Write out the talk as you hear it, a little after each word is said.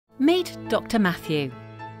Meet Dr. Matthew.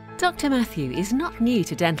 Dr. Matthew is not new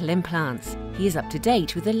to dental implants. He is up to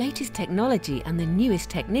date with the latest technology and the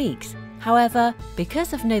newest techniques. However,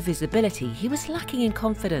 because of no visibility, he was lacking in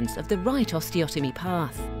confidence of the right osteotomy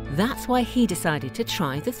path. That's why he decided to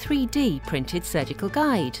try the 3D printed surgical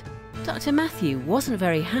guide. Dr. Matthew wasn't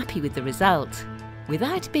very happy with the result.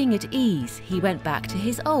 Without being at ease, he went back to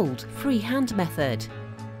his old freehand method.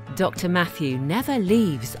 Dr. Matthew never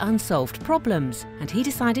leaves unsolved problems, and he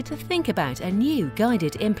decided to think about a new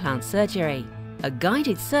guided implant surgery. A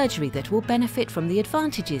guided surgery that will benefit from the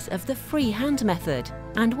advantages of the freehand method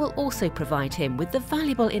and will also provide him with the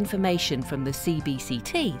valuable information from the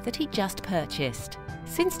CBCT that he just purchased.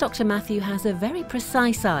 Since Dr. Matthew has a very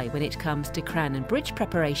precise eye when it comes to crown and bridge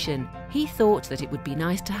preparation, he thought that it would be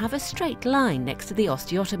nice to have a straight line next to the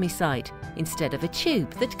osteotomy site instead of a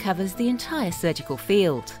tube that covers the entire surgical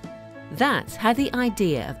field. That's how the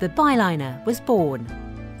idea of the Biliner was born.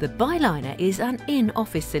 The Biliner is an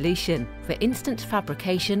in-office solution for instant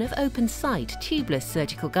fabrication of open-site tubeless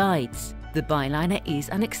surgical guides. The Biliner is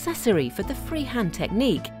an accessory for the freehand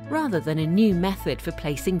technique rather than a new method for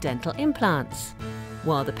placing dental implants.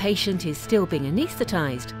 While the patient is still being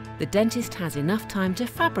anaesthetised, the dentist has enough time to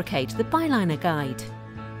fabricate the Biliner guide.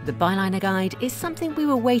 The Biliner guide is something we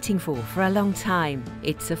were waiting for a long time.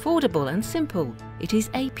 It's affordable and simple. It is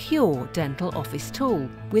a pure dental office tool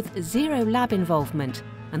with zero lab involvement,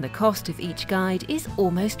 and the cost of each guide is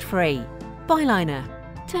almost free. Biliner.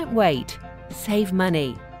 Don't wait. Save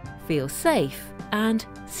money. Feel safe and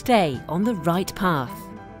stay on the right path.